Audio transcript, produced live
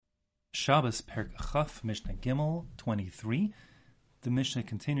Shabbos Perk Chaf Mishnah Gimel 23. The Mishnah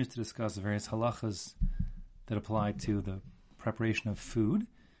continues to discuss the various halachas that apply to the preparation of food.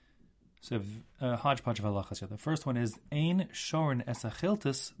 So a hodgepodge of halachas here. The first one is Ein Shorin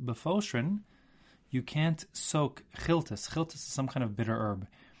Esachiltis Befoshren. You can't soak chiltis. Chiltis is some kind of bitter herb,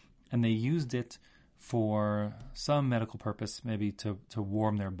 and they used it for some medical purpose, maybe to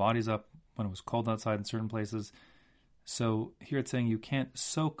warm their bodies up when it was cold outside in certain places. So here it's saying you can't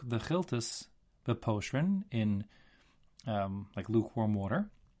soak the chiltis beposhrin in like lukewarm water,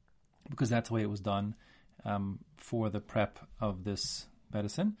 because that's the way it was done for the prep of this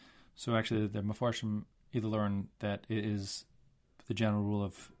medicine. So actually the Mefarshim either learn that it is the general rule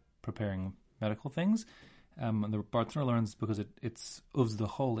of preparing medical things. And the Bartner learns because it's uvs the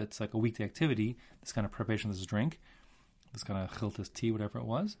whole, it's like a weekday activity, this kind of preparation of this drink, this kind of chiltis tea, whatever it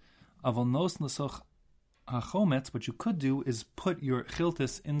was. Aval nos nesoch hachometz, what you could do is put your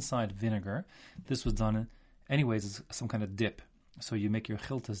chiltis inside vinegar. This was done anyways as some kind of dip. So you make your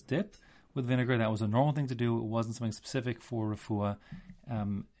chiltis dip with vinegar. That was a normal thing to do. It wasn't something specific for refuah,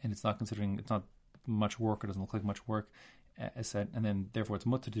 and it's not much work. It doesn't look like much work, as said, and then therefore it's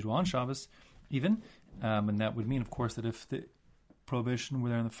mutter to do on Shabbos even, and that would mean, of course, that if the prohibition were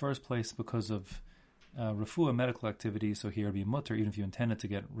there in the first place because of refuah, medical activity, so here it'd be mutter, even if you intended to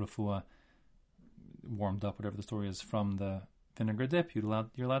get refuah warmed up, whatever the story is, from the vinegar dip, you're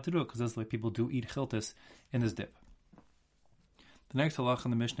allowed to do it, because that's the way people do eat chiltis in this dip. The next halach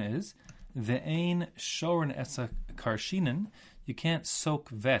in the Mishnah is ve'ein shorin esa karshinin. You can't soak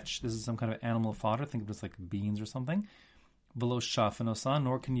vetch. This is some kind of animal fodder. Think of it as like beans or something. Below shafanosan,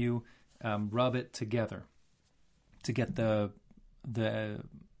 nor can you rub it together to get the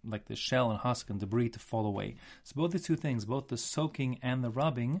like the shell and husk and debris to fall away. So both the two things, both the soaking and the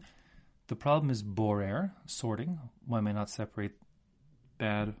rubbing, the problem is borer, sorting. One may not separate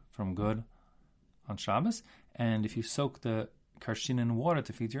bad from good on Shabbos. And if you soak the karshin in water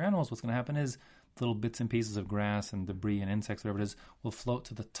to feed your animals, what's going to happen is little bits and pieces of grass and debris and insects, whatever it is, will float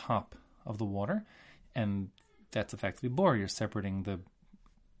to the top of the water. And that's effectively borer. You're separating the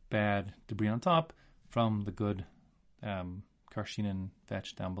bad debris on top from the good karshin and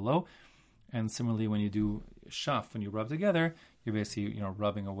vetch down below. And similarly, when you do shaf, when you rub together, you're basically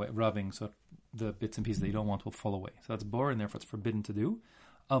rubbing so the bits and pieces that you don't want will fall away. So that's borer, and therefore it's forbidden to do.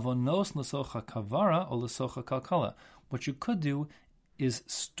 Avonos l'socha kavara or l'socha kalkala. What you could do is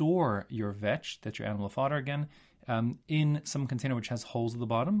store your vetch, that's your animal fodder again, in some container which has holes at the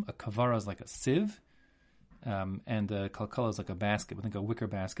bottom. A kavara is like a sieve, and a kalkala is like a basket, I think a wicker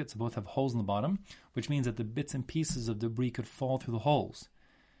basket. So both have holes in the bottom, which means that the bits and pieces of debris could fall through the holes,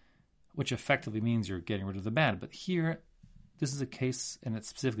 which effectively means you're getting rid of the bad. But here, this is a case, and it's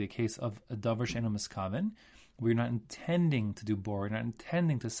specifically a case of a davar she'eino miskaven, where you're not intending to do bor, you're not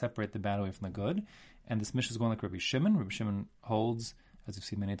intending to separate the bad away from the good. And this Mishnah is going like Rabbi Shimon. Rabbi Shimon holds, as we've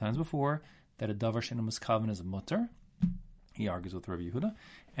seen many times before, that a davar she'eino miskaven is a mutter. He argues with Rabbi Yehuda.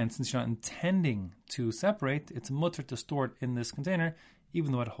 And since you're not intending to separate, it's a mutter to store it in this container,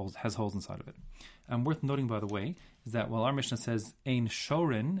 even though it has holes inside of it. Worth noting, by the way, is that while our Mishnah says ein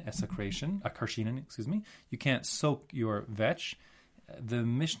shorin es a karshinin, you can't soak your vetch. The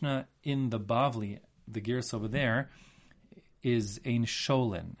Mishnah in the Bavli, the Girs over there, is ein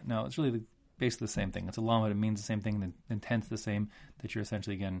sholin. Now it's really basically the same thing. It's a lamed. It means the same thing. The intent's the same. That you're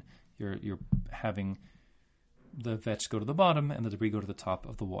essentially you're having the vetch go to the bottom and the debris go to the top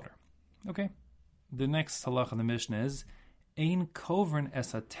of the water. Okay. The next halach in the Mishnah is ein kovern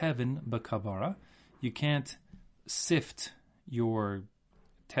es a tevin b'kavara. You can't sift your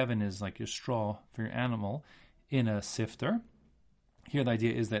tevin, is like your straw for your animal, in a sifter. Here the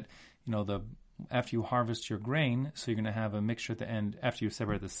idea is that after you harvest your grain, so you're going to have a mixture at the end, after you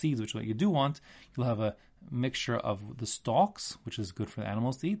separate the seeds, which is what you do want, you'll have a mixture of the stalks, which is good for the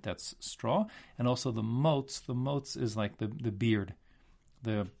animals to eat, that's straw, and also the motes. The motes is like the beard,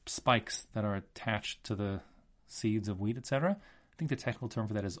 the spikes that are attached to the seeds of wheat, etc. I think the technical term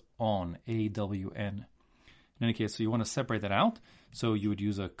for that is awn, A-W-N. In any case, so you want to separate that out, so you would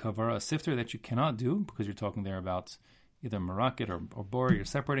use a kavara, a sifter, that you cannot do, because you're talking there about either maraket or bor, you're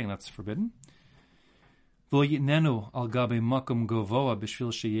separating, and that's forbidden. And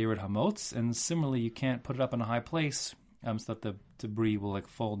similarly, you can't put it up in a high place so that the debris will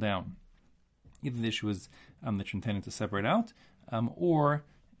fall down. Either the issue is that you're intending to separate out, or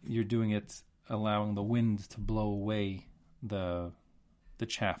you're doing it allowing the wind to blow away the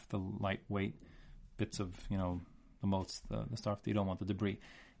chaff, the lightweight bits of the motes, the stuff that you don't want, the debris.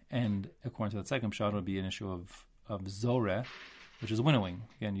 And according to that second shot, it would be an issue of zoreh, which is winnowing,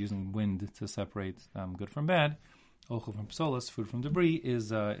 again using wind to separate good from bad, ochel from psolas, food from debris,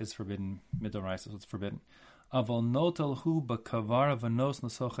 is forbidden. Midoraisa, so it's forbidden. Aval notel hu b'kavar vanos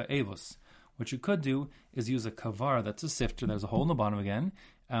nasocha evos. What you could do is use a kavar, that's a sifter, there's a hole in the bottom again,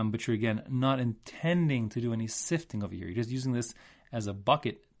 but you're again not intending to do any sifting over here. You're just using this as a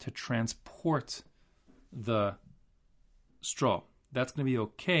bucket to transport the straw. That's going to be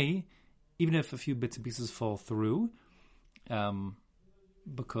okay, even if a few bits and pieces fall through,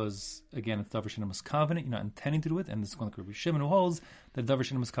 because again, it's davar she'eino miskaven, you're not intending to do it, and this is going to Rabbi Shimon, who holds that davar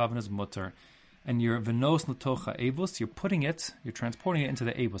she'eino miskaven is mutter. And your venos natocha avos, you're transporting it into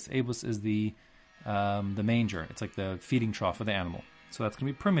the avos. Avos is the manger. It's like the feeding trough of the animal. So that's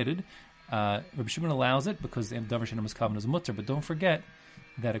going to be permitted. Rabbi Shimon allows it because davar she'eino miskaven is mutter. But don't forget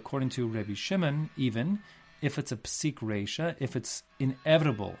that according to Rabbi Shimon, even if it's a psik reisha, if it's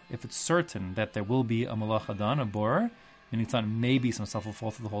inevitable, if it's certain that there will be a malacha done, a borer, meaning it's not maybe some stuff will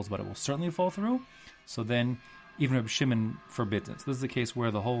fall through the holes, but it will certainly fall through. So then even Rabbi Shimon forbids it. So this is the case where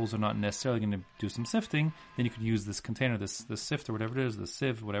the holes are not necessarily going to do some sifting. Then you could use this container, this sifter, whatever it is, the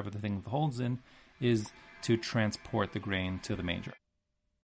sieve, whatever the thing with the holes in, is to transport the grain to the manger.